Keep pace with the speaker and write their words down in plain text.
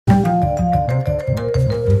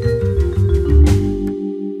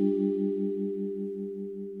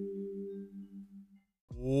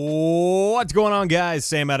What's going on, guys?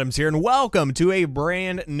 Sam Adams here, and welcome to a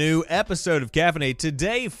brand new episode of Caffeinate,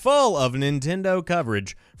 today full of Nintendo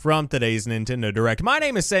coverage from today's Nintendo Direct. My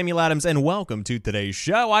name is Samuel Adams, and welcome to today's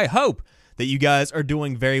show. I hope that you guys are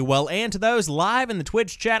doing very well, and to those live in the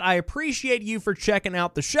Twitch chat, I appreciate you for checking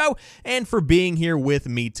out the show and for being here with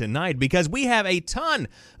me tonight, because we have a ton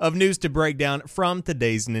of news to break down from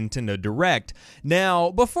today's Nintendo Direct. Now,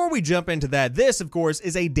 before we jump into that, this, of course,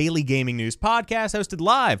 is a daily gaming news podcast hosted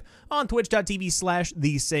live on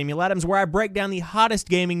twitch.tv/TheSamuelAdams, where I break down the hottest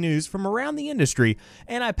gaming news from around the industry,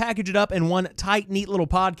 and I package it up in one tight, neat little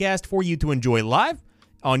podcast for you to enjoy live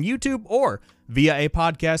on YouTube or via a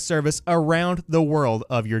podcast service around the world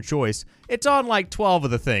of your choice. It's on like 12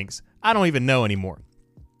 of the things. I don't even know anymore.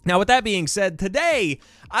 Now, with that being said, today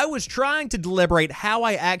I was trying to deliberate how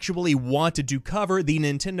I actually wanted to cover the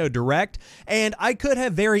Nintendo Direct, and I could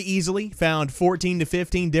have very easily found 14 to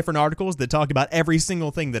 15 different articles that talk about every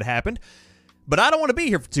single thing that happened, but I don't want to be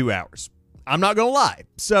here for 2 hours. I'm not going to lie.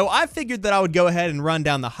 So I figured that I would go ahead and run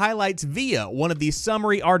down the highlights via one of these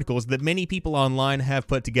summary articles that many people online have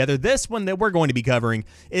put together. This one that we're going to be covering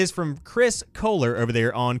is from Chris Kohler over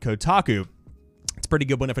there on Kotaku. It's a pretty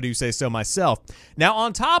good one if I do say so myself. Now,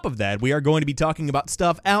 on top of that, we are going to be talking about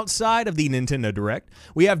stuff outside of the Nintendo Direct.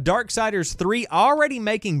 We have Darksiders 3 already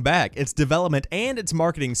making back its development and its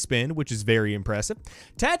marketing spin, which is very impressive.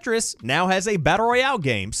 Tetris now has a Battle Royale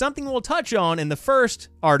game, something we'll touch on in the first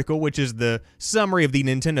article, which is the summary of the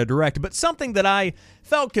Nintendo Direct, but something that I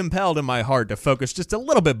felt compelled in my heart to focus just a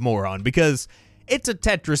little bit more on, because it's a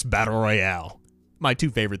Tetris Battle Royale. My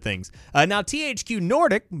two favorite things. Now, THQ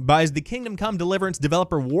Nordic buys the Kingdom Come Deliverance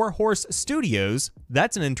developer Warhorse Studios.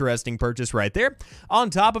 That's an interesting purchase right there.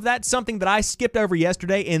 On top of that, something that I skipped over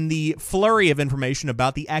yesterday in the flurry of information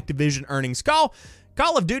about the Activision earnings call,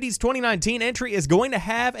 Call of Duty's 2019 entry is going to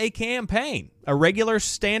have a campaign, a regular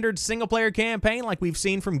standard single-player campaign like we've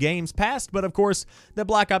seen from games past, but of course, the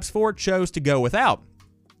Black Ops 4 chose to go without.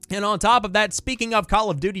 And on top of that, speaking of Call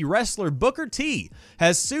of Duty, wrestler Booker T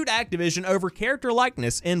has sued Activision over character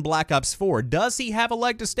likeness in Black Ops 4. Does he have a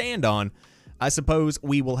leg to stand on? I suppose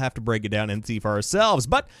we will have to break it down and see for ourselves.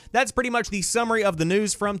 But that's pretty much the summary of the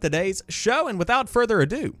news from today's show. And without further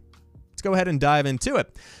ado, let's go ahead and dive into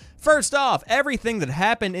it. First off, everything that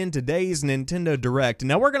happened in today's Nintendo Direct.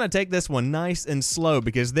 Now, we're going to take this one nice and slow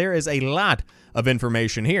because there is a lot of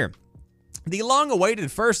information here. The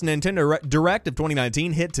long-awaited first Nintendo Direct of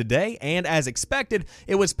 2019 hit today, and as expected,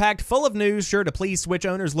 it was packed full of news sure to please Switch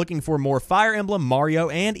owners looking for more Fire Emblem, Mario,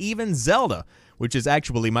 and even Zelda, which is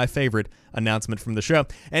actually my favorite announcement from the show.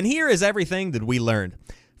 And here is everything that we learned.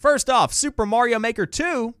 First off, Super Mario Maker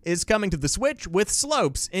 2 is coming to the Switch with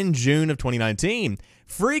slopes in June of 2019.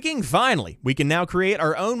 Freaking finally, we can now create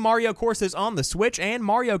our own Mario courses on the Switch, and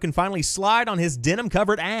Mario can finally slide on his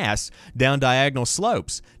denim-covered ass down diagonal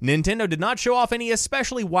slopes. Nintendo did not show off any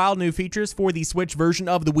especially wild new features for the Switch version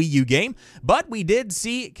of the Wii U game, but we did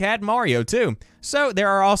see Cat Mario too. So there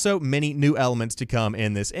are also many new elements to come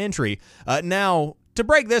in this entry. Now, to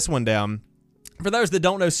break this one down, for those that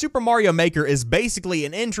don't know, Super Mario Maker is basically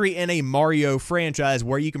an entry in a Mario franchise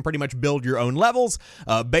where you can pretty much build your own levels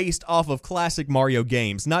based off of classic Mario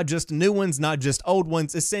games. Not just new ones, not just old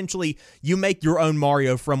ones. Essentially, you make your own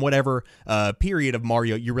Mario from whatever period of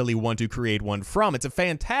Mario you really want to create one from. It's a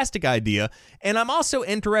fantastic idea, and I'm also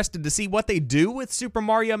interested to see what they do with Super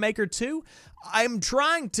Mario Maker 2. I'm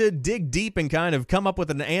trying to dig deep and kind of come up with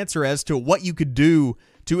an answer as to what you could do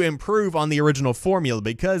to improve on the original formula,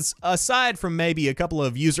 because aside from maybe a couple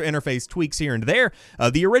of user interface tweaks here and there,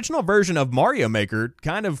 the original version of Mario Maker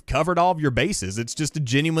kind of covered all of your bases. It's just a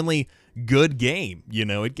genuinely good game. You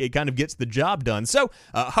know, it kind of gets the job done. So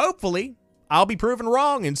hopefully I'll be proven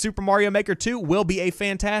wrong, and Super Mario Maker 2 will be a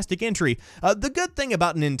fantastic entry. The good thing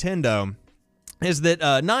about Nintendo is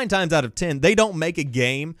that 9 times out of 10, they don't make a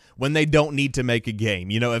game when they don't need to make a game.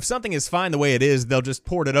 You know, if something is fine the way it is, they'll just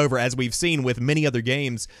port it over, as we've seen with many other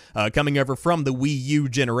games coming over from the Wii U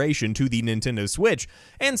generation to the Nintendo Switch.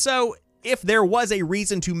 And so, if there was a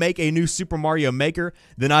reason to make a new Super Mario Maker,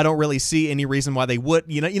 then I don't really see any reason why they would.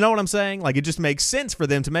 You know what I'm saying? Like, it just makes sense for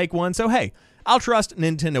them to make one. So, hey, I'll trust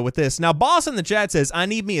Nintendo with this. Now, Boss in the chat says, I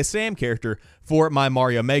need me a Sam character for my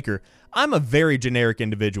Mario Maker. I'm a very generic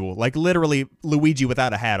individual, like literally Luigi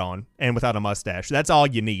without a hat on and without a mustache. That's all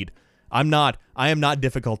you need. I am not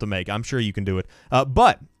difficult to make. I'm sure you can do it.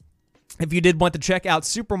 But if you did want to check out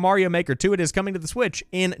Super Mario Maker 2, it is coming to the Switch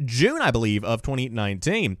in June, I believe, of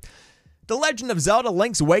 2019. The Legend of Zelda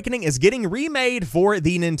Link's Awakening is getting remade for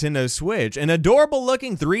the Nintendo Switch. An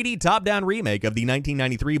adorable-looking 3D top-down remake of the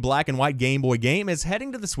 1993 black and white Game Boy game is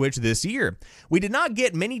heading to the Switch this year. We did not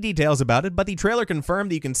get many details about it, but the trailer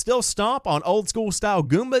confirmed that you can still stomp on old-school style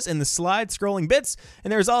Goombas in the slide-scrolling bits,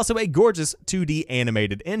 and there's also a gorgeous 2D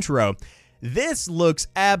animated intro. This looks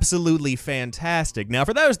absolutely fantastic. Now,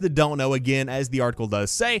 for those that don't know, again, as the article does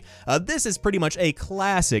say, this is pretty much a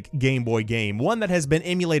classic Game Boy game, one that has been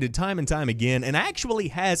emulated time and time again, and actually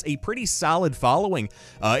has a pretty solid following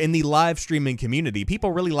in the live streaming community.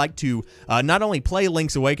 People really like to not only play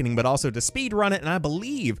Link's Awakening, but also to speedrun it, and I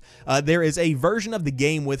believe there is a version of the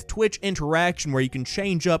game with Twitch interaction where you can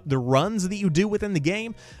change up the runs that you do within the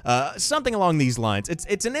game, something along these lines.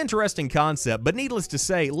 It's an interesting concept, but needless to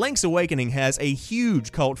say, Link's Awakening has a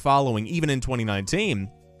huge cult following even in 2019.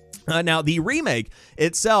 Now, the remake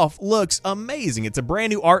itself looks amazing. It's a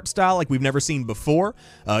brand new art style like we've never seen before.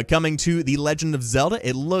 Coming to The Legend of Zelda,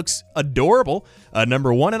 it looks adorable,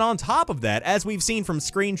 number one. And on top of that, as we've seen from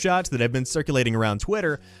screenshots that have been circulating around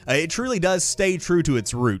Twitter, it truly does stay true to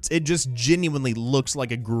its roots. It just genuinely looks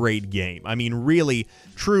like a great game. I mean, really,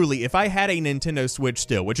 truly, if I had a Nintendo Switch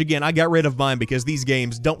still, which again, I got rid of mine because these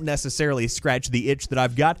games don't necessarily scratch the itch that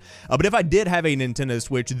I've got, but if I did have a Nintendo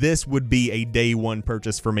Switch, this would be a day one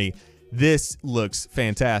purchase for me. This looks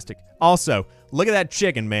fantastic. Also, look at that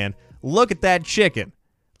chicken, man. Look at that chicken.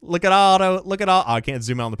 Look at all, oh, I can't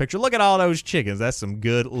zoom out on the picture. Look at all those chickens. That's some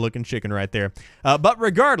good looking chicken right there. But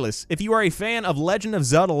regardless, if you are a fan of Legend of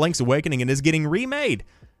Zelda Link's Awakening and is getting remade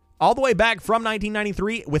all the way back from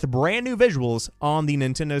 1993 with brand new visuals on the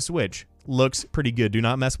Nintendo Switch, looks pretty good. Do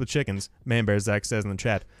not mess with chickens. Man Bear Zach says in the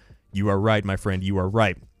chat. You are right, my friend. You are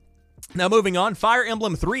right. Now, moving on, Fire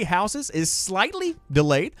Emblem Three Houses is slightly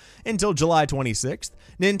delayed until July 26th.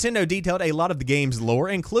 Nintendo detailed a lot of the game's lore,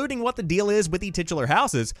 including what the deal is with the titular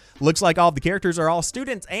houses. Looks like all of the characters are all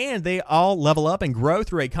students, and they all level up and grow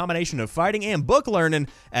through a combination of fighting and book learning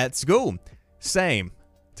at school. Same.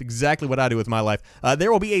 It's exactly what I do with my life.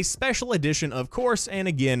 There will be a special edition, of course, and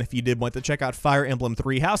again, if you did want to check out Fire Emblem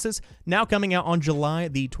Three Houses, now coming out on July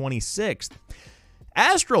the 26th.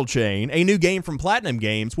 Astral Chain, a new game from Platinum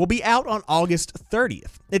Games, will be out on August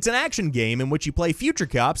 30th. It's an action game in which you play future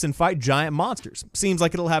cops and fight giant monsters. Seems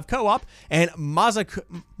like it'll have co-op, and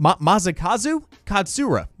Masakazu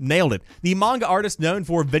Katsura nailed it. The manga artist known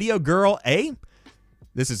for Video Girl A?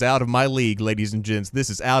 This is out of my league, ladies and gents. This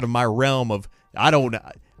is out of my realm of, I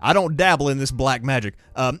don't dabble in this black magic,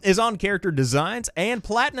 is on character designs, and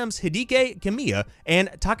Platinum's Hideki Kamiya and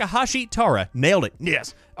Takahashi Tara, nailed it,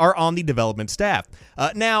 yes, are on the development staff.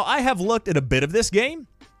 Now, I have looked at a bit of this game.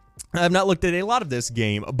 I have not looked at a lot of this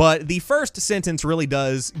game, but the first sentence really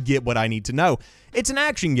does get what I need to know. It's an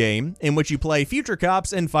action game in which you play future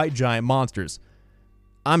cops and fight giant monsters.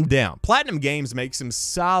 I'm down. Platinum Games makes some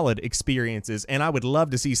solid experiences, and I would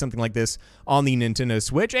love to see something like this on the Nintendo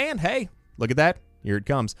Switch, and hey, look at that. Here it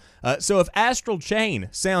comes. So if Astral Chain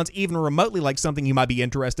sounds even remotely like something you might be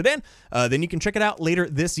interested in, then you can check it out later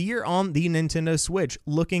this year on the Nintendo Switch.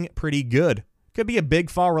 Looking pretty good. Could be a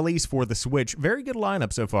big fall release for the Switch. Very good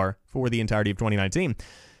lineup so far for the entirety of 2019.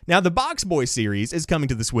 Now, the Box Boy series is coming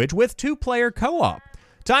to the Switch with two-player co-op.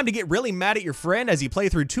 Time to get really mad at your friend as you play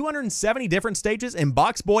through 270 different stages in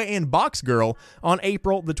Box Boy and Box Girl on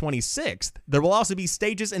April the 26th. There will also be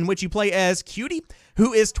stages in which you play as Cutie,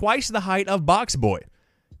 who is twice the height of Box Boy.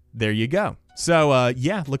 There you go. So,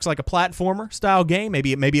 yeah, looks like a platformer style game,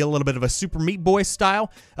 maybe a little bit of a Super Meat Boy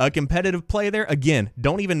style competitive play there. Again,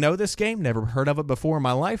 don't even know this game, never heard of it before in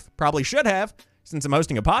my life. Probably should have, since I'm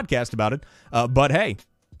hosting a podcast about it. But hey,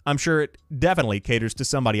 I'm sure it definitely caters to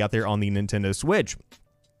somebody out there on the Nintendo Switch.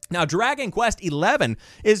 Now, Dragon Quest XI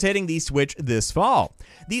is hitting the Switch this fall.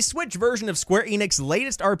 The Switch version of Square Enix's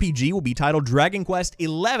latest RPG will be titled Dragon Quest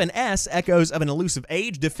XI-S Echoes of an Elusive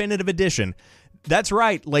Age Definitive Edition. That's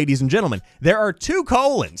right, ladies and gentlemen. There are 2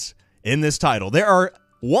 colons in this title. There are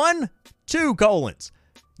 2 colons.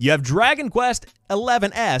 You have Dragon Quest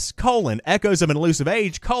XI-S, Echoes of an Elusive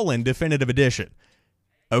Age, Definitive Edition.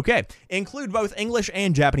 Okay, include both English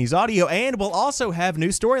and Japanese audio, and will also have new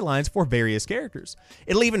storylines for various characters.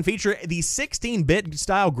 It'll even feature the 16-bit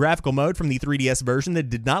style graphical mode from the 3DS version that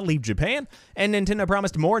did not leave Japan, and Nintendo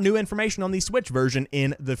promised more new information on the Switch version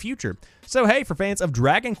in the future. So hey, for fans of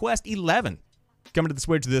Dragon Quest XI, coming to the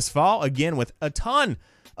Switch this fall, again with a ton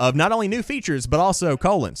of not only new features, but also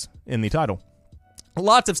colons in the title.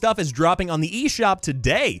 Lots of stuff is dropping on the eShop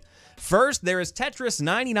today. First, there is Tetris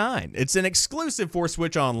 99. It's an exclusive for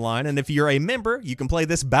Switch Online, and if you're a member, you can play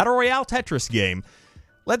this Battle Royale Tetris game.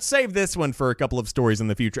 Let's save this one for a couple of stories in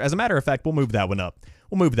the future. As a matter of fact, we'll move that one up.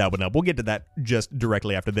 We'll move that one up. We'll get to that just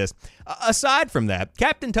directly after this. Aside from that,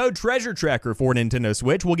 Captain Toad Treasure Tracker for Nintendo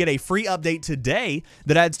Switch will get a free update today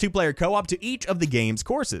that adds 2-player co-op to each of the game's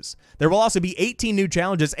courses. There will also be 18 new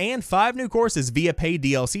challenges and 5 new courses via paid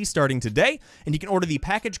DLC starting today, and you can order the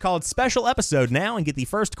package called Special Episode now and get the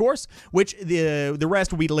first course, which the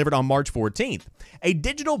rest will be delivered on March 14th. A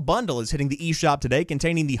digital bundle is hitting the eShop today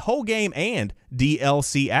containing the whole game and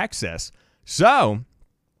DLC access. So,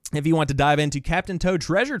 if you want to dive into Captain Toad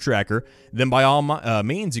Treasure Tracker, then by all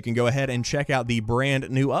means, you can go ahead and check out the brand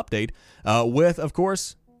new update with, of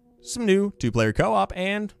course, some new 2-player co-op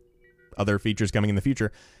and other features coming in the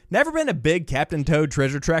future. Never been a big Captain Toad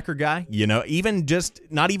Treasure Tracker guy, you know, even just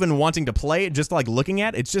not even wanting to play it, just like looking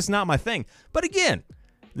at it, it's just not my thing. But again,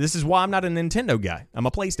 this is why I'm not a Nintendo guy. I'm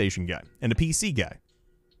a PlayStation guy and a PC guy.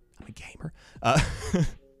 I'm a gamer.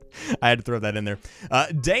 I had to throw that in there.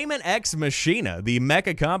 Daemon X Machina, the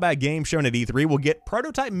mecha combat game shown at E3, will get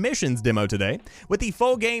prototype missions demo today, with the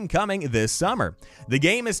full game coming this summer. The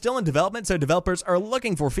game is still in development, so developers are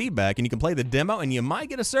looking for feedback, and you can play the demo, and you might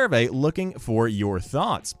get a survey looking for your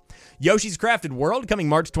thoughts. Yoshi's Crafted World, coming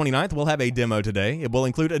March 29th, will have a demo today. It will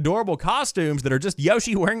include adorable costumes that are just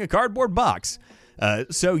Yoshi wearing a cardboard box.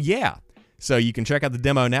 So yeah. So you can check out the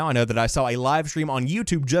demo now. I know that I saw a live stream on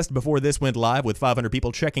YouTube just before this went live with 500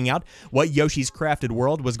 people checking out what Yoshi's Crafted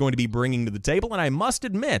World was going to be bringing to the table, and I must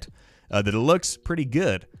admit that it looks pretty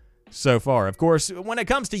good so far. Of course, when it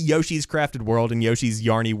comes to Yoshi's Crafted World and Yoshi's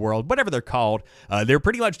Yarny World, whatever they're called, they're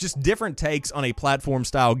pretty much just different takes on a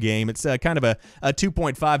platform-style game. It's kind of a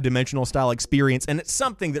 2.5-dimensional style experience, and it's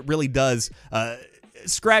something that really does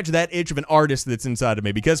scratch that itch of an artist that's inside of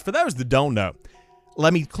me, because for those that don't know,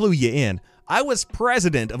 let me clue you in. I was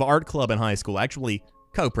president of art club in high school, actually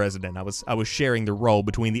co-president. I was sharing the role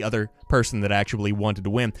between the other person that actually wanted to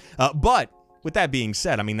win. But with that being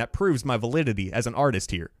said, I mean, that proves my validity as an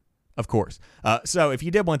artist here, of course. So if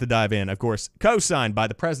you did want to dive in, of course, co-signed by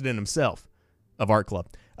the president himself of art club.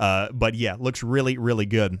 But yeah, looks really, really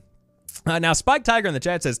good. Now, Spike Tiger in the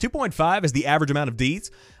chat says 2.5 is the average amount of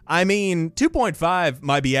Ds. I mean, 2.5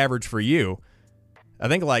 might be average for you. I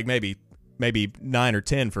think like maybe 9 or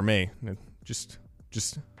 10 for me. Just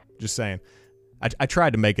saying. I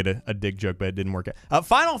tried to make it a dick joke, but it didn't work out.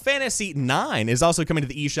 Final Fantasy IX is also coming to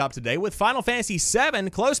the eShop today, with Final Fantasy VII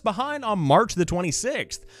close behind on March the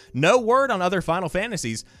 26th. No word on other Final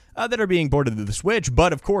Fantasies that are being ported to the Switch,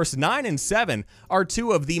 but of course 9 and 7 are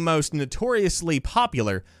 2 of the most notoriously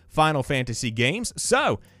popular Final Fantasy games,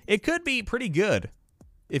 so it could be pretty good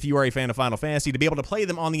if you are a fan of Final Fantasy, to be able to play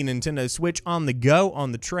them on the Nintendo Switch, on the go,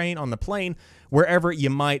 on the train, on the plane, wherever you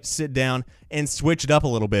might sit down and switch it up a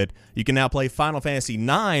little bit. You can now play Final Fantasy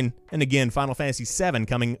IX, and again, Final Fantasy VII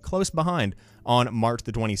coming close behind on March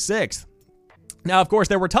the 26th. Now, of course,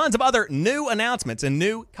 there were tons of other new announcements and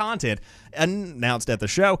new content announced at the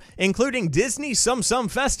show, including Disney Sum Sum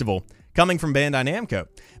Festival, coming from Bandai Namco.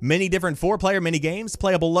 Many different 4-player minigames,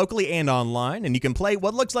 playable locally and online, and you can play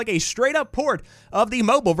what looks like a straight-up port of the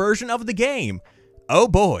mobile version of the game. Oh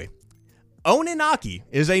boy. Oninaki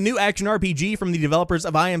is a new action RPG from the developers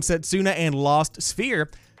of I Am Setsuna and Lost Sphere.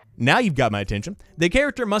 Now you've got my attention. The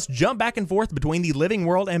character must jump back and forth between the living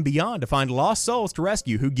world and beyond to find lost souls to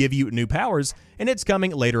rescue who give you new powers, and it's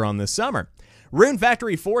coming later on this summer. Rune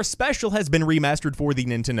Factory 4 Special has been remastered for the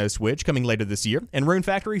Nintendo Switch, coming later this year, and Rune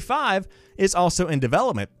Factory 5 is also in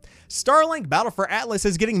development. Starlink Battle for Atlas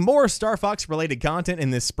is getting more Star Fox-related content in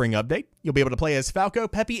this spring update. You'll be able to play as Falco,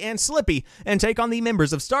 Peppy, and Slippy, and take on the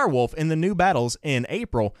members of Star Wolf in the new battles in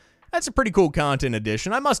April. That's a pretty cool content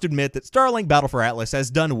addition. I must admit that Starlink Battle for Atlas has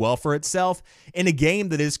done well for itself in a game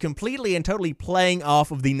that is completely and totally playing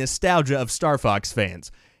off of the nostalgia of Star Fox fans.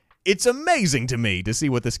 It's amazing to me to see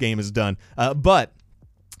what this game has done, but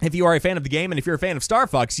if you are a fan of the game and if you're a fan of Star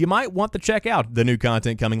Fox, you might want to check out the new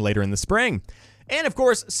content coming later in the spring. And of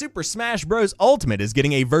course, Super Smash Bros. Ultimate is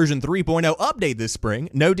getting a version 3.0 update this spring.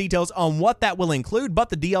 No details on what that will include, but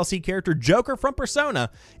the DLC character Joker from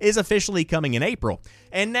Persona is officially coming in April.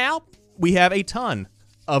 And now we have a ton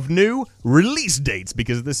of new release dates,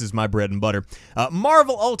 because this is my bread and butter.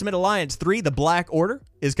 Marvel Ultimate Alliance 3, The Black Order,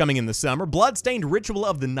 is coming in the summer. Bloodstained Ritual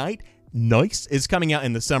of the Night, nice, is coming out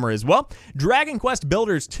in the summer as well. Dragon Quest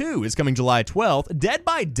Builders 2 is coming July 12th. Dead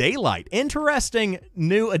by Daylight, interesting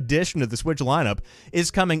new addition to the Switch lineup,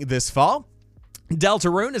 is coming this fall.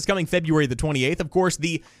 Deltarune is coming February the 28th. Of course,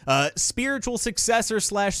 the spiritual successor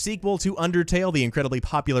 / sequel to Undertale, the incredibly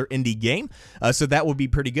popular indie game. So that would be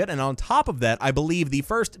pretty good. And on top of that, I believe the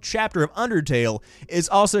first chapter of Undertale is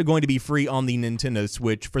also going to be free on the Nintendo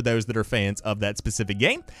Switch for those that are fans of that specific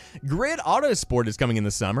game. Grid Autosport is coming in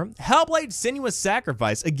the summer. Hellblade Senua's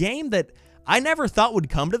Sacrifice, a game that I never thought would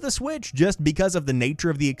come to the Switch just because of the nature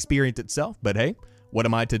of the experience itself, but hey, what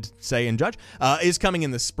am I to say and judge? Is coming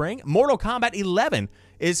in the spring. Mortal Kombat 11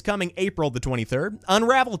 is coming April the 23rd.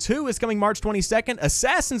 Unravel 2 is coming March 22nd.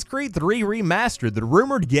 Assassin's Creed 3 Remastered, the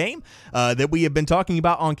rumored game that we have been talking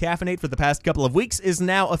about on Caffeinate for the past couple of weeks, is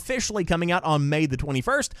now officially coming out on May the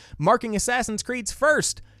 21st, marking Assassin's Creed's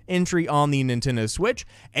first entry on the Nintendo Switch.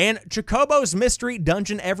 And Chocobo's Mystery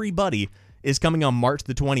Dungeon Everybody is coming on March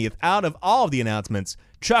the 20th. Out of all of the announcements,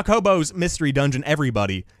 Chocobo's Mystery Dungeon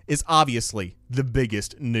Everybody is obviously the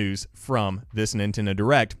biggest news from this Nintendo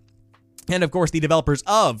Direct. And of course, the developers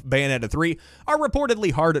of Bayonetta 3 are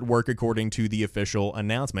reportedly hard at work according to the official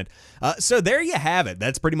announcement. So there you have it.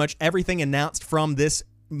 That's pretty much everything announced from this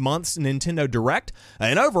month's Nintendo Direct.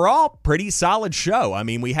 And overall, pretty solid show. I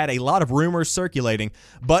mean, we had a lot of rumors circulating,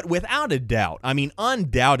 but without a doubt, I mean,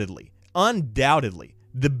 undoubtedly,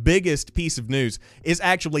 the biggest piece of news is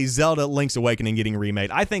actually Zelda Link's Awakening getting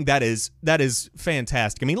remade. I think that is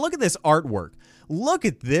fantastic. I mean, look at this artwork. Look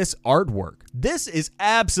at this artwork. This is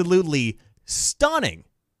absolutely stunning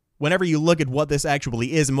whenever you look at what this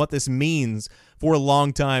actually is and what this means for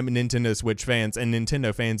longtime Nintendo Switch fans and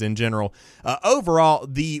Nintendo fans in general. Overall,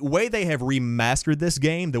 the way they have remastered this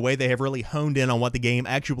game, the way they have really honed in on what the game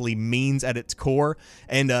actually means at its core,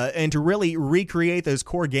 and to really recreate those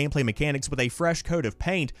core gameplay mechanics with a fresh coat of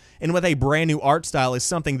paint and with a brand new art style is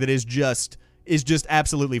something that is just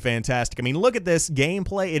absolutely fantastic. I mean, look at this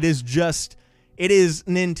gameplay. It is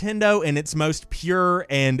Nintendo in its most pure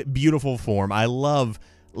and beautiful form. I love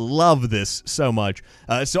this so much.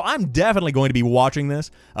 So I'm definitely going to be watching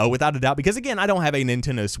this without a doubt, because again, I don't have a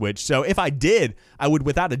Nintendo Switch, so if I did, I would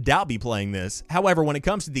without a doubt be playing this. However, when it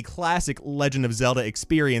comes to the classic Legend of Zelda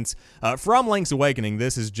experience from Link's Awakening,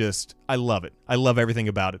 this is just, I love it. I love everything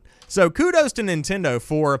about it. So kudos to Nintendo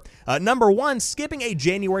for number one, skipping a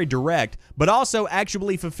January Direct, but also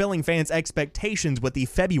actually fulfilling fans' expectations with the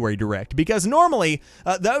February Direct, because normally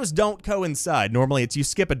those don't coincide. Normally it's you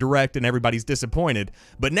skip a Direct and everybody's disappointed,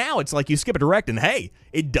 but now it's like you skip a Direct and hey,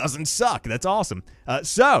 it doesn't suck. That's awesome.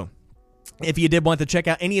 So if you did want to check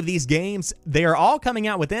out any of these games, they are all coming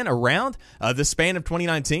out within around the span of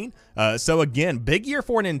 2019. So again, big year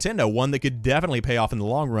for Nintendo, one that could definitely pay off in the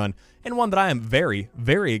long run, and one that I am very,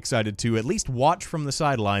 very excited to at least watch from the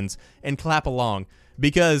sidelines and clap along.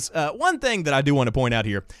 Because one thing that I do want to point out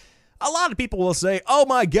here, a lot of people will say, oh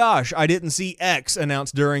my gosh, I didn't see X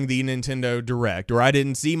announced during the Nintendo Direct, or I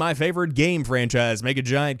didn't see my favorite game franchise make a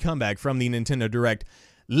giant comeback from the Nintendo Direct.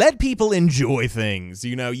 Let people enjoy things.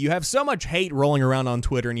 You know, you have so much hate rolling around on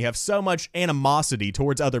Twitter and you have so much animosity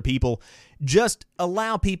towards other people. Just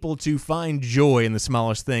allow people to find joy in the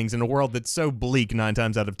smallest things in a world that's so bleak 9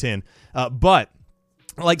 times out of 10.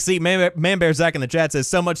 See, Man Bear Zach in the chat says,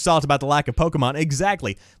 so much salt about the lack of Pokemon.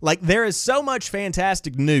 Exactly. Like, there is so much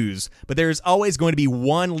fantastic news, but there is always going to be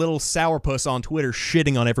one little sourpuss on Twitter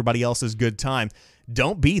shitting on everybody else's good time.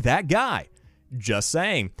 Don't be that guy. Just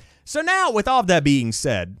saying. So now, with all of that being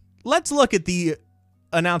said, let's look at the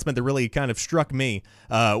announcement that really kind of struck me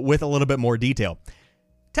with a little bit more detail.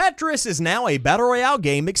 Tetris is now a Battle Royale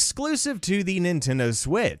game exclusive to the Nintendo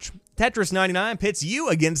Switch. Tetris 99 pits you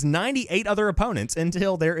against 98 other opponents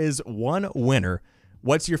until there is one winner.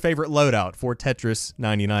 What's your favorite loadout for Tetris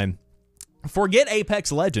 99? Forget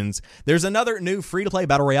Apex Legends, there's another new free-to-play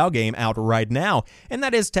Battle Royale game out right now, and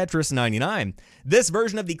that is Tetris 99. This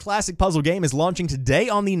version of the classic puzzle game is launching today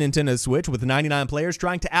on the Nintendo Switch with 99 players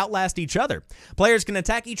trying to outlast each other. Players can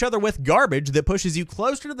attack each other with garbage that pushes you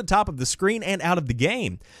closer to the top of the screen and out of the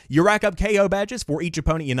game. You rack up KO badges for each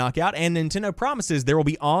opponent you knock out, and Nintendo promises there will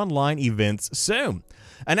be online events soon.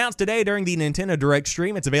 Announced today during the Nintendo Direct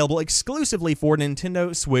stream, it's available exclusively for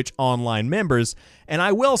Nintendo Switch Online members, and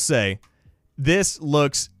I will say, this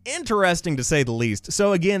looks interesting to say the least.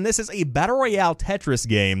 So again, this is a Battle Royale Tetris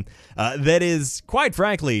game that is, quite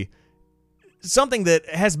frankly, something that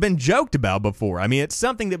has been joked about before. I mean, it's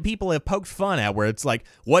something that people have poked fun at, where it's like,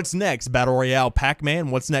 what's next, Battle Royale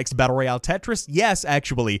Pac-Man? What's next, Battle Royale Tetris? Yes,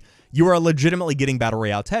 actually, you are legitimately getting Battle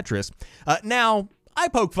Royale Tetris. Now, I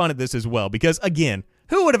poke fun at this as well, because again,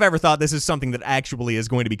 who would have ever thought this is something that actually is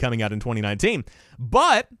going to be coming out in 2019?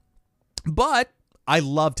 But I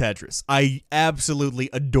love Tetris. I absolutely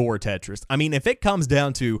adore Tetris. I mean, if it comes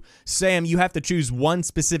down to, Sam, you have to choose one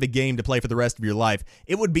specific game to play for the rest of your life,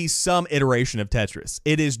 it would be some iteration of Tetris.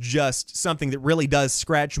 It is just something that really does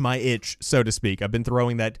scratch my itch, so to speak. I've been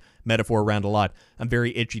throwing that metaphor around a lot. I'm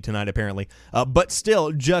very itchy tonight, apparently. But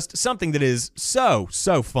still, just something that is so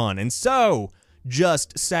fun and so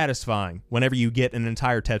just satisfying whenever you get an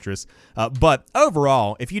entire Tetris. But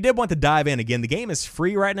overall, if you did want to dive in, again, the game is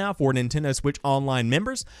free right now for Nintendo Switch Online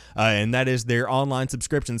members, and that is their online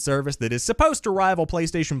subscription service that is supposed to rival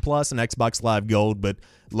PlayStation Plus and Xbox Live Gold, but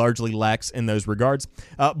largely lacks in those regards.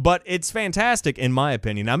 But it's fantastic in my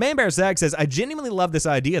opinion. Now, Man Bear Zag says, I genuinely love this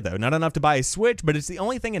idea though. Not enough to buy a Switch, but it's the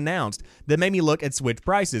only thing announced that made me look at Switch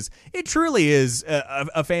prices. It truly is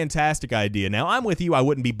a fantastic idea. Now, I'm with you. I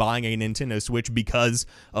wouldn't be buying a Nintendo Switch because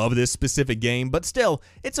of this specific game, but still,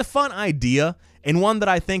 it's a fun idea and one that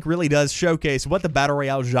I think really does showcase what the Battle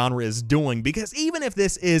Royale genre is doing, because even if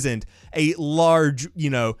this isn't a large,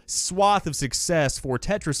 swath of success for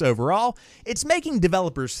Tetris overall, it's making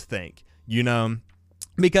developers think,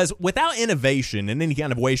 Because without innovation in any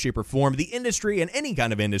kind of way, shape, or form, the industry, and any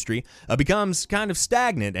kind of industry, becomes kind of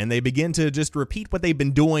stagnant, and they begin to just repeat what they've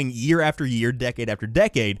been doing year after year, decade after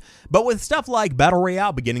decade. But with stuff like Battle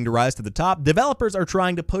Royale beginning to rise to the top, developers are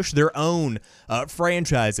trying to push their own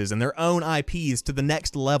franchises and their own IPs to the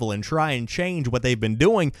next level and try and change what they've been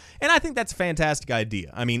doing, and I think that's a fantastic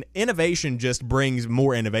idea. I mean, innovation just brings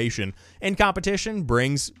more innovation, and competition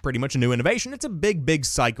brings pretty much a new innovation. It's a big, big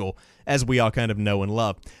cycle, as we all kind of know and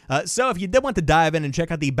love. So if you did want to dive in and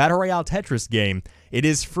check out the Battle Royale Tetris game, it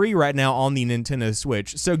is free right now on the Nintendo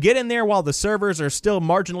Switch. So get in there while the servers are still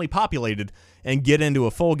marginally populated and get into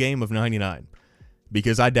a full game of 99,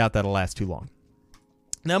 because I doubt that'll last too long.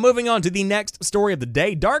 Now, moving on to the next story of the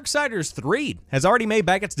day, Darksiders 3 has already made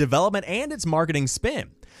back its development and its marketing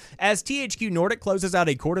spin, as THQ Nordic closes out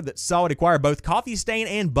a quarter that saw it acquire both Coffee Stain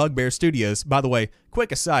and Bugbear Studios. By the way,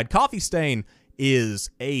 quick aside, Coffee Stain is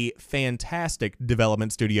a fantastic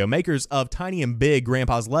development studio, makers of Tiny and Big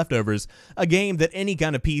Grandpa's Leftovers, a game that any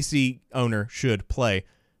kind of PC owner should play.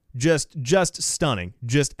 Just stunning.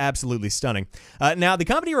 Just absolutely stunning. Now, the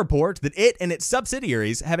company reports that it and its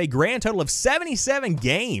subsidiaries have a grand total of 77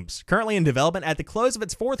 games currently in development at the close of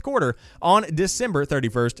its fourth quarter on December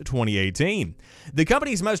 31st, 2018. The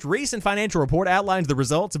company's most recent financial report outlines the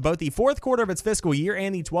results of both the fourth quarter of its fiscal year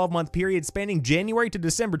and the 12-month period spanning January to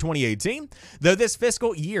December 2018, though this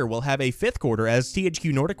fiscal year will have a fifth quarter as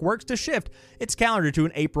THQ Nordic works to shift its calendar to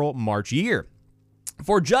an April-March year.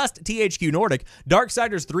 For just THQ Nordic,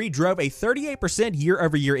 Darksiders 3 drove a 38%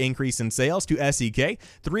 year-over-year increase in sales to SEK,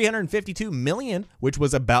 $352 million, which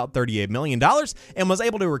was about $38 million, and was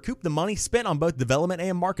able to recoup the money spent on both development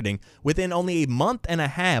and marketing within only a month and a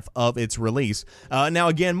half of its release. Now,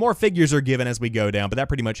 again, more figures are given as we go down, but that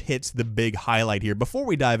pretty much hits the big highlight here before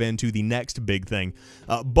we dive into the next big thing.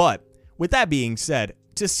 But with that being said,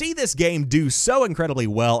 to see this game do so incredibly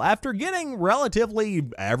well after getting relatively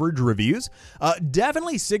average reviews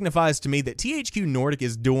definitely signifies to me that THQ Nordic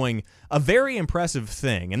is doing a very impressive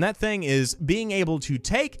thing, and that thing is being able to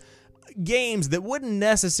take games that wouldn't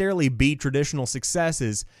necessarily be traditional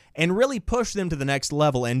successes and really push them to the next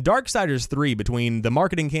level. And Darksiders 3, between the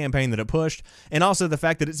marketing campaign that it pushed and also the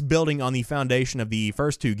fact that it's building on the foundation of the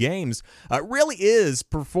first two games, really is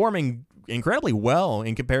performing incredibly well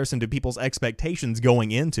in comparison to people's expectations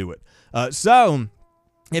going into it. So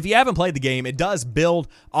if you haven't played the game, it does build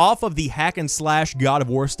off of the hack and slash God of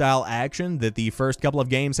War style action that the first couple of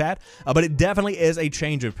games had, but it definitely is a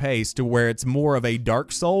change of pace to where it's more of a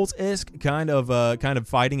Dark Souls-esque kind of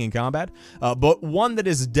fighting and combat, but one that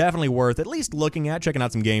is definitely worth at least looking at, checking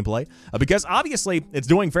out some gameplay, because obviously it's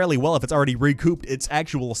doing fairly well if it's already recouped its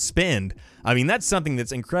actual spend. I mean, that's something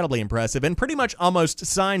that's incredibly impressive and pretty much almost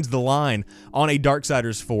signs the line on a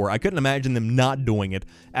Darksiders 4. I couldn't imagine them not doing it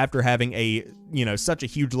after having a, such a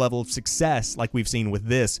huge level of success like we've seen with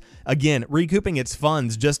this. Again, recouping its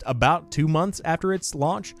funds just about 2 months after its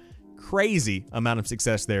launch. Crazy amount of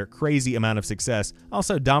success there. Crazy amount of success.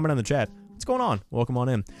 Also, Dominant in the chat. What's going on? Welcome on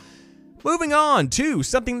in. Moving on to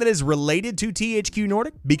something that is related to THQ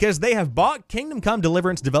Nordic, because they have bought Kingdom Come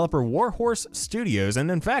Deliverance developer Warhorse Studios,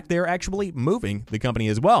 and in fact, they're actually moving the company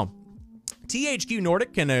as well. THQ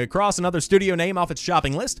Nordic can cross another studio name off its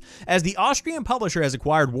shopping list, as the Austrian publisher has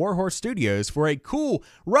acquired Warhorse Studios for a cool,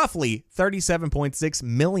 roughly $37.6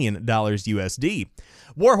 million USD.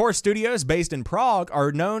 Warhorse Studios, based in Prague,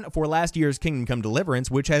 are known for last year's Kingdom Come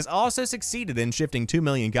Deliverance, which has also succeeded in shifting 2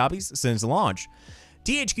 million copies since launch.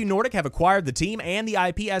 THQ Nordic have acquired the team and the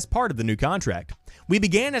IP as part of the new contract. We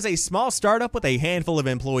began as a small startup with a handful of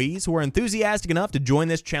employees who are enthusiastic enough to join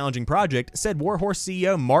this challenging project, said Warhorse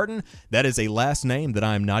CEO Martin, that is a last name that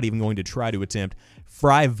I'm not even going to try to attempt,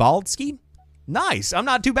 Fryvaldsky? Nice. I'm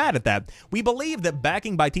not too bad at that. We believe that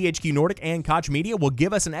backing by THQ Nordic and Koch Media will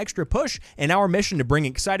give us an extra push in our mission to bring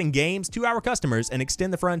exciting games to our customers and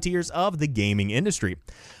extend the frontiers of the gaming industry.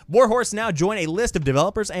 Warhorse now join a list of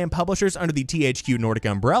developers and publishers under the THQ Nordic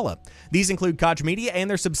umbrella. These include Koch Media and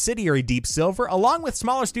their subsidiary Deep Silver, along with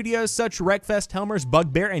smaller studios such Wreckfest, Helmers,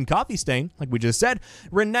 Bugbear, and Coffee Stain, like we just said,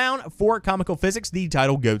 renowned for comical physics, the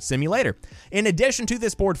title Goat Simulator. In addition to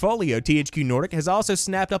this portfolio, THQ Nordic has also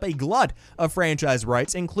snapped up a glut of franchise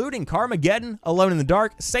rights, including Carmageddon, Alone in the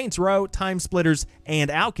Dark, Saints Row, Time Splitters,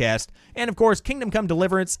 and Outcast. And of course, Kingdom Come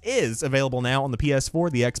Deliverance is available now on the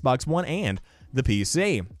PS4, the Xbox One, and the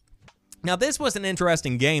PC. Now, this was an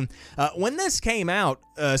interesting game. When this came out,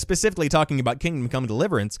 specifically talking about Kingdom Come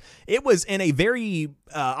Deliverance, it was in a very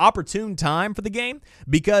opportune time for the game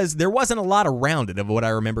because there wasn't a lot around it, of what I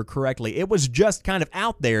remember correctly. It was just kind of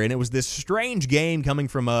out there, and it was this strange game coming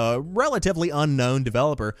from a relatively unknown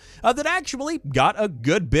developer that actually got a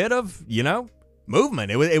good bit of,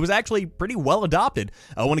 movement. It was actually pretty well adopted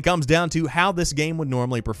when it comes down to how this game would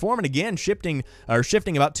normally perform. And again, shifting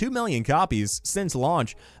about 2 million copies since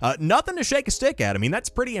launch. Nothing to shake a stick at. I mean, that's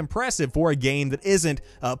pretty impressive for a game that isn't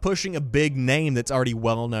pushing a big name that's already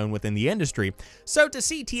well known within the industry. So to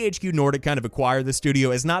see THQ Nordic kind of acquire the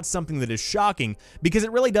studio is not something that is shocking, because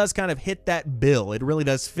it really does kind of hit that bill. It really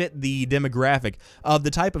does fit the demographic of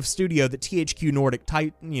the type of studio that THQ Nordic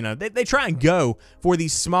they try and go for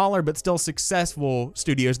these smaller but still successful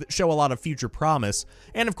studios that show a lot of future promise.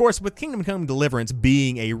 And of course, with Kingdom Come Deliverance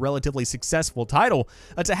being a relatively successful title,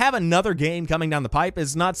 to have another game coming down the pipe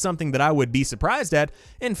is not something that I would be surprised at.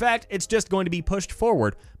 In fact, it's just going to be pushed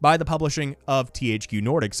forward by the publishing of THQ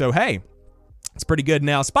Nordic. So hey, it's pretty good.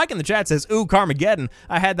 Now, Spike in the chat says, ooh, Carmageddon.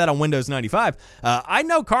 I had that on Windows 95. I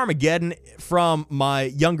know Carmageddon from my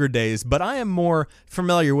younger days, but I am more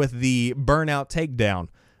familiar with the Burnout Takedown.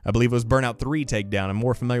 I believe it was Burnout 3 Takedown. I'm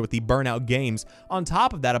more familiar with the Burnout games. On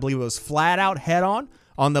top of that, I believe it was Flat Out Head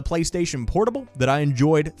on the PlayStation Portable that I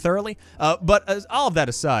enjoyed thoroughly. But all of that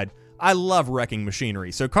aside, I love wrecking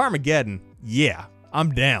machinery. So Carmageddon, yeah,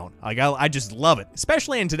 I'm down. Like, I just love it,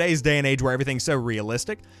 especially in today's day and age where everything's so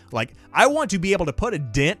realistic. Like, I want to be able to put a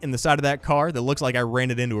dent in the side of that car that looks like I ran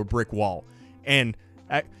it into a brick wall. And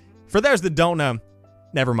for those that don't know,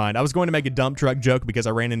 never mind. I was going to make a dump truck joke because I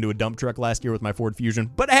ran into a dump truck last year with my Ford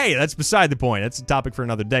Fusion. But hey, that's beside the point. That's a topic for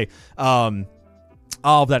another day. All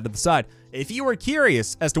of that to the side. If you were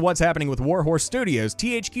curious as to what's happening with Warhorse Studios,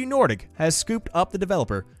 THQ Nordic has scooped up the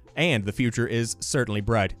developer, and the future is certainly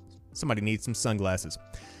bright. Somebody needs some sunglasses.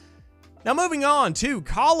 Now moving on to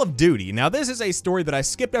Call of Duty. Now this is a story that I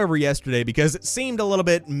skipped over yesterday because it seemed a little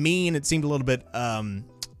bit mean. It seemed a little bit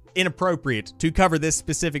inappropriate to cover this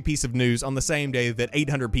specific piece of news on the same day that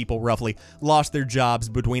 800 people roughly lost their jobs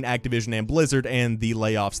between Activision and Blizzard and the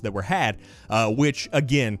layoffs that were had, which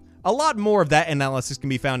again, a lot more of that analysis can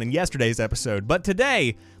be found in yesterday's episode. But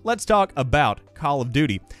today, let's talk about Call of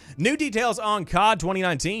Duty. New details on COD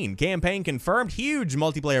 2019. Campaign confirmed, huge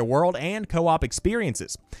multiplayer world and co-op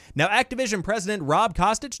experiences. Now, Activision President Rob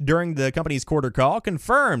Kostic, during the company's quarter call,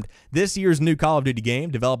 confirmed this year's new Call of Duty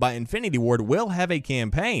game, developed by Infinity Ward, will have a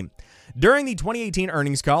campaign. During the 2018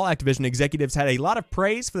 earnings call, Activision executives had a lot of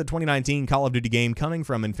praise for the 2019 Call of Duty game coming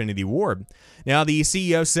from Infinity Ward. Now, the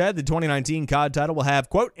CEO said the 2019 COD title will have,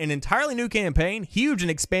 quote, an entirely new campaign, huge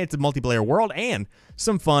and expansive multiplayer world, and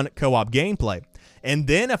some fun co-op gameplay. And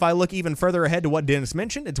then, if I look even further ahead to what Dennis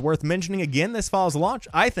mentioned, it's worth mentioning again, this fall's launch,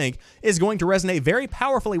 I think, is going to resonate very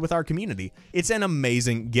powerfully with our community. It's an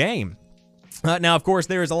amazing game. Now, of course,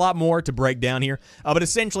 there is a lot more to break down here, but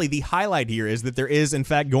essentially the highlight here is that there is, in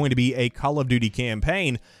fact, going to be a Call of Duty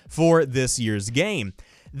campaign for this year's game.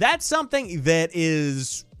 That's something that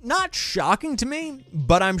is not shocking to me,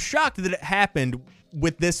 but I'm shocked that it happened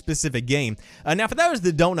with this specific game. Now, for those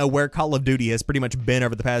that don't know where Call of Duty has pretty much been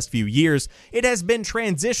over the past few years, it has been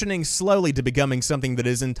transitioning slowly to becoming something that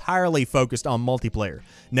is entirely focused on multiplayer.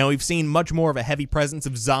 Now, we've seen much more of a heavy presence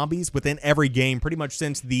of zombies within every game pretty much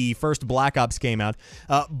since the first Black Ops came out,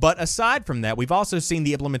 but aside from that, we've also seen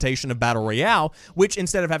the implementation of Battle Royale, which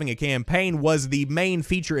instead of having a campaign was the main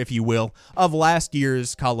feature, if you will, of last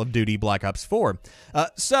year's Call of Duty Black Ops 4.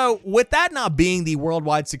 So, with that not being the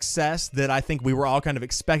worldwide success that I think we were all kind of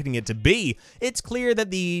expecting it to be, it's clear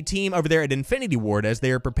that the team over there at Infinity Ward, as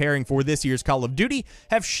they are preparing for this year's Call of Duty,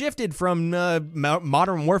 have shifted from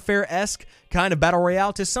Modern Warfare-esque kind of Battle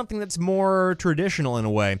Royale to something that's more traditional in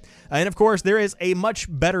a way. And of course, there is a much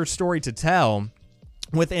better story to tell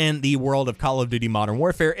within the world of Call of Duty Modern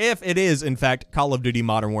Warfare, if it is, in fact, Call of Duty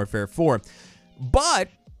Modern Warfare 4. But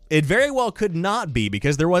It very well could not be,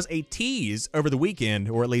 because there was a tease over the weekend,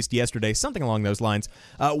 or at least yesterday, something along those lines,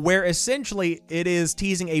 where essentially it is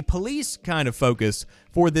teasing a police kind of focus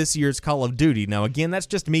for this year's Call of Duty. Now, again, that's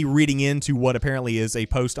just me reading into what apparently is a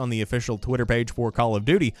post on the official Twitter page for Call of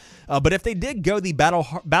Duty. But if they did go the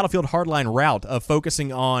Battlefield Hardline route of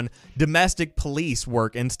focusing on domestic police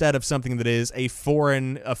work instead of something that is a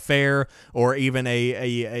foreign affair or even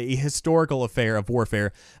a historical affair of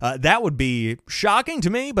warfare, that would be shocking to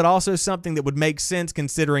me, but also something that would make sense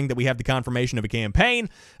considering that we have the confirmation of a campaign.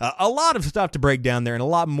 A lot of stuff to break down there and a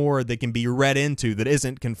lot more that can be read into that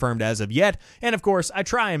isn't confirmed as of yet. And of course, I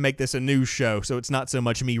try and make this a news show, so it's not so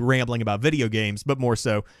much me rambling about video games, but more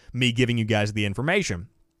so me giving you guys the information.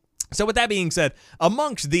 So with that being said,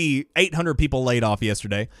 amongst the 800 people laid off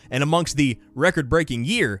yesterday, and amongst the record-breaking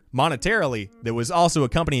year monetarily that was also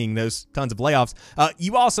accompanying those tons of layoffs,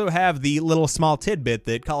 you also have the little small tidbit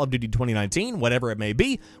that Call of Duty 2019, whatever it may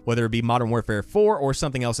be, whether it be Modern Warfare 4 or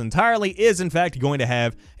something else entirely, is in fact going to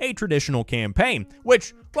have a traditional campaign,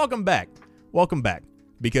 which, welcome back,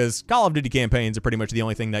 because Call of Duty campaigns are pretty much the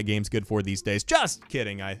only thing that game's good for these days. Just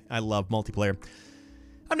kidding, I love multiplayer.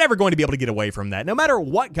 I'm never going to be able to get away from that. No matter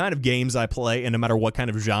what kind of games I play and no matter what kind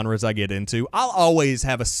of genres I get into, I'll always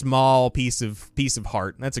have a small piece of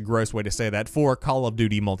heart. That's a gross way to say that for Call of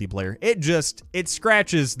Duty multiplayer. It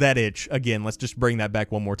scratches that itch. Again, let's just bring that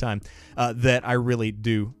back one more time. That I really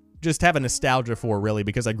do just have a nostalgia for, really,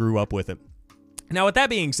 because I grew up with it. Now, with that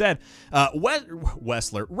being said,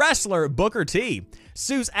 wrestler Booker T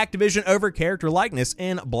sues Activision over character likeness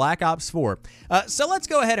in Black Ops 4. So let's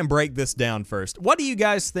go ahead and break this down first. What do you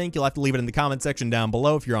guys think? You'll have to leave it in the comment section down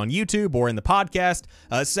below if you're on YouTube or in the podcast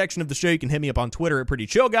section of the show. You can hit me up on Twitter at Pretty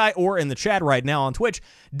Chill Guy or in the chat right now on Twitch.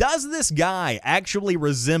 Does this guy actually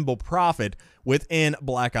resemble Prophet within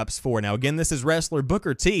Black Ops 4? Now, again, this is wrestler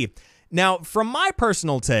Booker T. Now, from my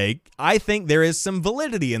personal take, I think there is some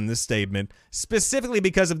validity in this statement, specifically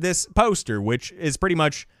because of this poster, which is pretty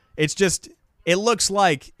much, it looks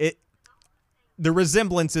like the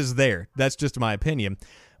resemblance is there. That's just my opinion.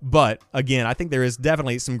 But, again, I think there is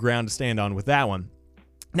definitely some ground to stand on with that one.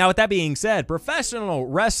 Now, with that being said, professional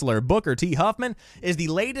wrestler Booker T. Huffman is the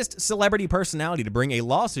latest celebrity personality to bring a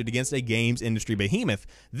lawsuit against a games industry behemoth,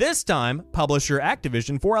 this time publisher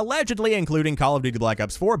Activision, for allegedly including Call of Duty Black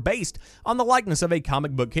Ops 4 based on the likeness of a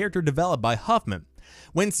comic book character developed by Huffman.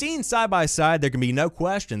 When seen side by side, there can be no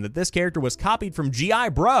question that this character was copied from G.I.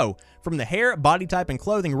 Bro. From the hair, body type, and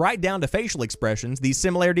clothing right down to facial expressions, these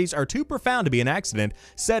similarities are too profound to be an accident,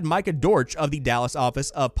 said Micah Dortch of the Dallas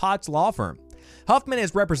office of Potts Law Firm. Huffman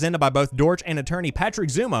is represented by both Dortch and attorney Patrick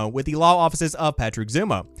Zumo with the law offices of Patrick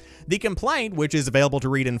Zumo. The complaint, which is available to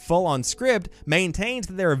read in full on Scribd, maintains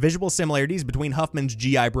that there are visual similarities between Huffman's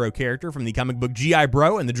G.I. Bro character from the comic book G.I.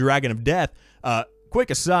 Bro and the Dragon of Death. Quick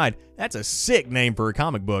aside, that's a sick name for a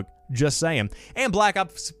comic book, just saying. And Black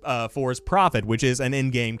Ops 4's Prophet, which is an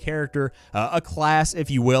in-game character, a class, if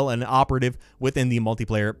you will, an operative within the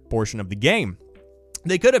multiplayer portion of the game.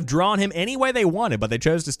 They could have drawn him any way they wanted, but they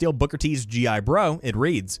chose to steal Booker T's G.I. Bro, it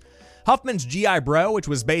reads. Huffman's G.I. Bro, which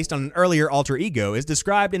was based on an earlier alter ego, is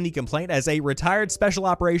described in the complaint as a retired special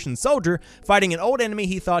operations soldier fighting an old enemy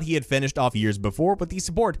he thought he had finished off years before with the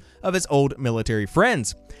support of his old military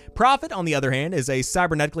friends. Prophet, on the other hand, is a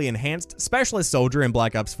cybernetically enhanced specialist soldier in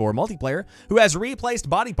Black Ops 4 multiplayer who has replaced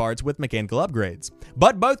body parts with mechanical upgrades.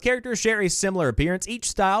 But both characters share a similar appearance, each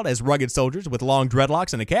styled as rugged soldiers with long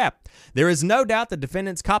dreadlocks and a cap. There is no doubt that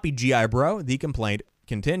defendants copied G.I. Bro, the complaint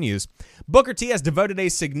continues. Booker T has devoted a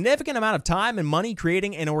significant amount of time and money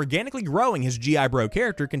creating and organically growing his G.I. Bro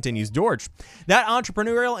character, continues Dortch. That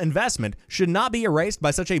entrepreneurial investment should not be erased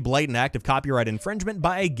by such a blatant act of copyright infringement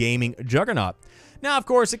by a gaming juggernaut. Now, of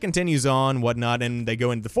course, it continues on, whatnot, and they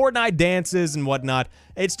go into the Fortnite dances and whatnot.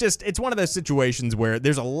 It's one of those situations where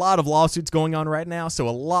there's a lot of lawsuits going on right now, so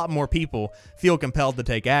a lot more people feel compelled to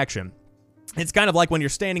take action. It's kind of like when you're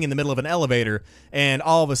standing in the middle of an elevator and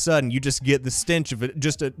all of a sudden you just get the stench of it,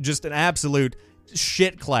 just an absolute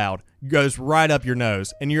shit cloud goes right up your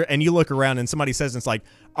nose, and you look around and somebody says, it's like,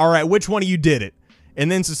 all right, which one of you did it? And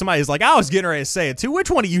then so somebody's like, I was getting ready to say it too. Which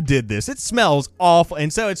one of you did this? It smells awful.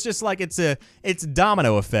 And so it's just like it's a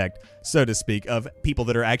domino effect, so to speak, of people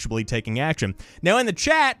that are actually taking action. Now in the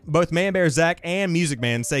chat, both Manbear Zach and Music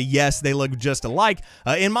Man say yes, they look just alike.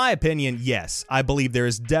 In my opinion, yes, I believe there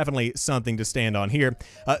is definitely something to stand on here.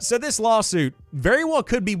 So this lawsuit very well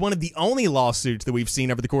could be one of the only lawsuits that we've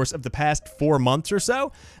seen over the course of the past 4 months or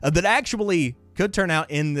so that actually could turn out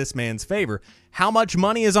in this man's favor. How much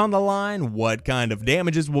money is on the line? What kind of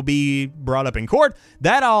damages will be brought up in court?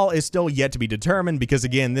 That all is still yet to be determined because,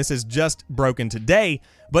 again, this is just broken today,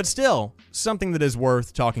 but still something that is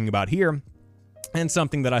worth talking about here and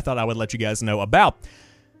something that I thought I would let you guys know about.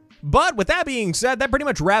 But with that being said, that pretty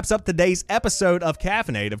much wraps up today's episode of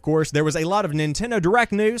Caffeinate. Of course, there was a lot of Nintendo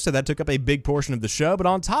Direct news, so that took up a big portion of the show. But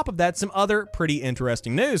on top of that, some other pretty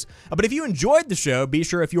interesting news. But if you enjoyed the show, be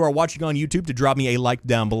sure if you are watching on YouTube to drop me a like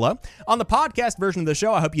down below. On the podcast version of the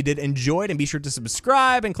show, I hope you did enjoy it, and be sure to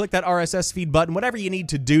subscribe and click that RSS feed button, whatever you need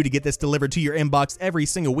to do to get this delivered to your inbox every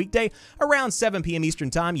single weekday around 7 p.m.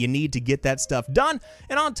 Eastern Time. You need to get that stuff done.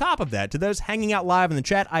 And on top of that, to those hanging out live in the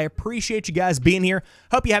chat, I appreciate you guys being here.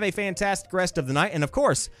 Hope you have a fantastic rest of the night, and of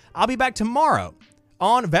course, I'll be back tomorrow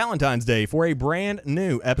on Valentine's Day for a brand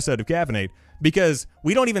new episode of Caffeinate, because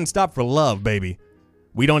we don't even stop for love, baby.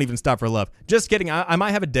 We don't even stop for love. Just kidding. I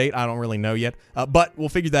might have a date. I don't really know yet, but we'll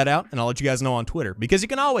figure that out, and I'll let you guys know on Twitter, because you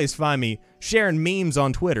can always find me sharing memes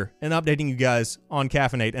on Twitter and updating you guys on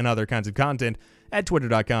Caffeinate and other kinds of content at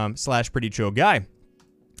twitter.com/prettychillguy.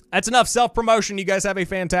 That's enough self-promotion. You guys have a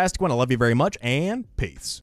fantastic one. I love you very much, and peace.